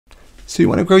So you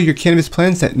want to grow your cannabis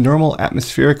plants at normal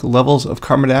atmospheric levels of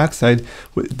carbon dioxide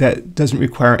that doesn't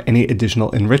require any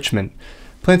additional enrichment.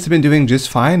 Plants have been doing just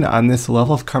fine on this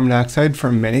level of carbon dioxide for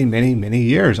many, many, many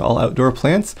years. All outdoor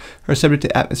plants are subject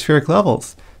to atmospheric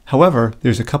levels. However,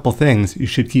 there's a couple things you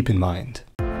should keep in mind.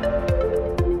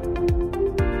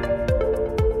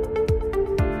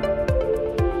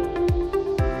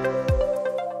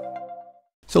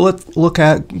 So let's look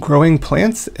at growing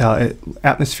plants at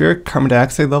atmospheric carbon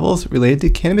dioxide levels related to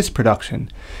cannabis production.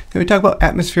 When we talk about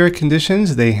atmospheric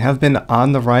conditions, they have been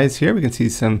on the rise here. We can see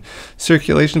some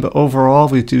circulation, but overall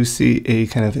we do see a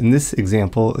kind of, in this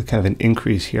example, kind of an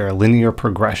increase here, a linear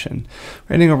progression.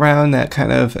 Running around that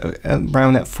kind of,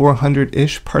 around that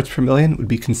 400-ish parts per million would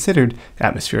be considered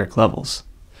atmospheric levels.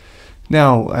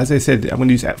 Now, as I said, I'm going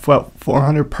to use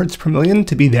 400 parts per million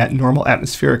to be that normal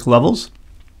atmospheric levels.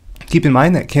 Keep in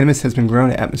mind that cannabis has been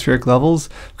grown at atmospheric levels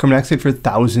of carbon dioxide for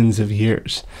thousands of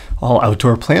years. All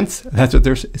outdoor plants, that's what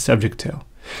they're subject to.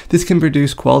 This can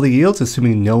produce quality yields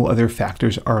assuming no other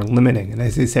factors are limiting. And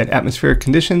as I said, atmospheric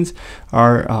conditions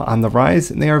are on the rise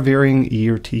and they are varying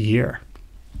year to year.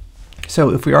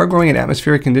 So if we are growing in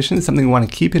atmospheric conditions, something we want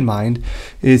to keep in mind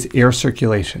is air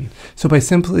circulation. So by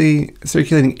simply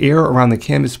circulating air around the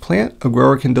cannabis plant, a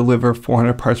grower can deliver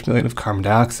 400 parts per million of carbon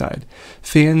dioxide.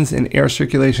 Fans and air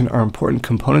circulation are important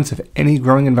components of any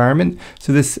growing environment,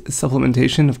 so this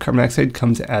supplementation of carbon dioxide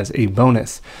comes as a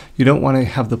bonus. You don't want to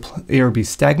have the air be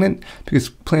stagnant because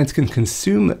plants can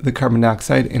consume the carbon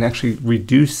dioxide and actually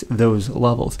reduce those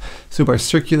levels. So by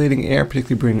circulating air,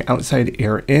 particularly bringing outside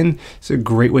air in, it's a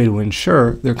great way to ensure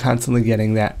they're constantly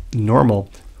getting that normal,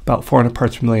 about 400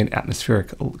 parts per million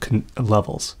atmospheric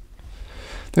levels.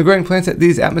 Now, growing plants at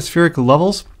these atmospheric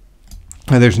levels,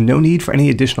 there's no need for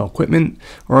any additional equipment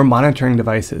or monitoring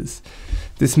devices.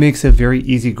 This makes a very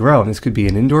easy grow, and this could be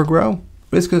an indoor grow,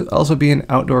 but this could also be an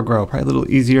outdoor grow. Probably a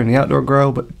little easier in the outdoor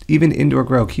grow, but even indoor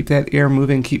grow, keep that air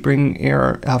moving, keep bringing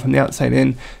air out from the outside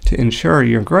in to ensure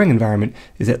your growing environment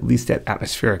is at least at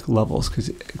atmospheric levels, because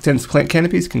dense plant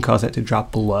canopies can cause that to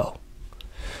drop below.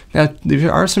 Now,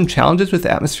 there are some challenges with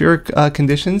atmospheric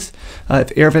conditions.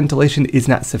 If air ventilation is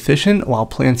not sufficient while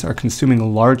plants are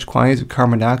consuming large quantities of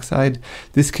carbon dioxide,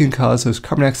 this can cause those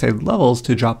carbon dioxide levels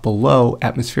to drop below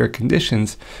atmospheric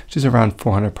conditions, which is around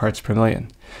 400 parts per million.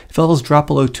 If levels drop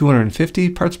below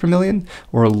 250 parts per million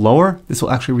or lower, this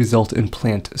will actually result in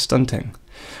plant stunting.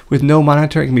 With no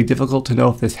monitoring, it can be difficult to know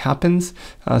if this happens,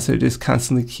 so just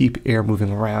constantly keep air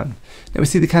moving around. Now we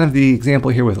see the example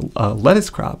here with a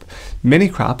lettuce crop. Many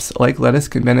crops, like lettuce,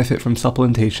 can benefit from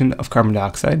supplementation of carbon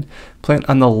dioxide. Plant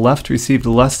on the left received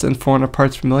less than 400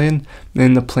 parts per million,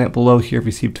 and the plant below here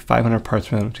received 500 parts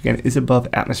per million, which again is above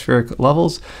atmospheric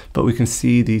levels, but we can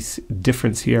see this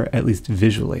difference here, at least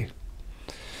visually.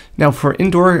 Now for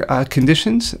indoor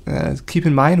conditions, keep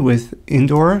in mind with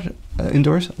indoors,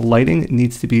 lighting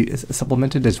needs to be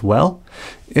supplemented as well.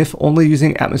 If only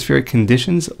using atmospheric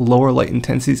conditions, lower light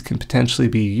intensities can potentially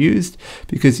be used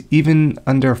because even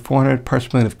under 400 parts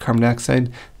per million of carbon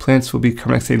dioxide, plants will be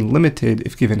carbon dioxide limited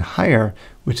if given higher,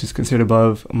 which is considered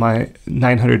above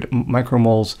 900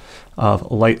 micromoles of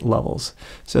light levels.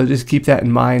 So just keep that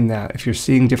in mind that if you're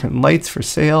seeing different lights for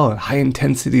sale, high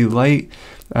intensity light,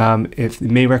 if they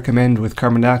may recommend with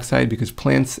carbon dioxide because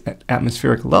plants at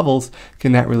atmospheric levels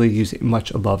cannot really use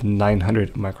much above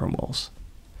 900 micromoles.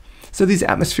 So these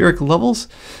atmospheric levels,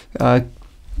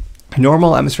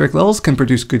 normal atmospheric levels can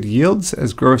produce good yields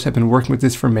as growers have been working with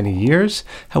this for many years.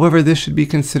 However, this should be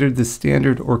considered the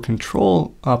standard or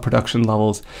control production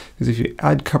levels because if you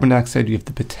add carbon dioxide, you have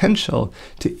the potential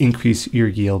to increase your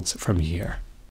yields from here.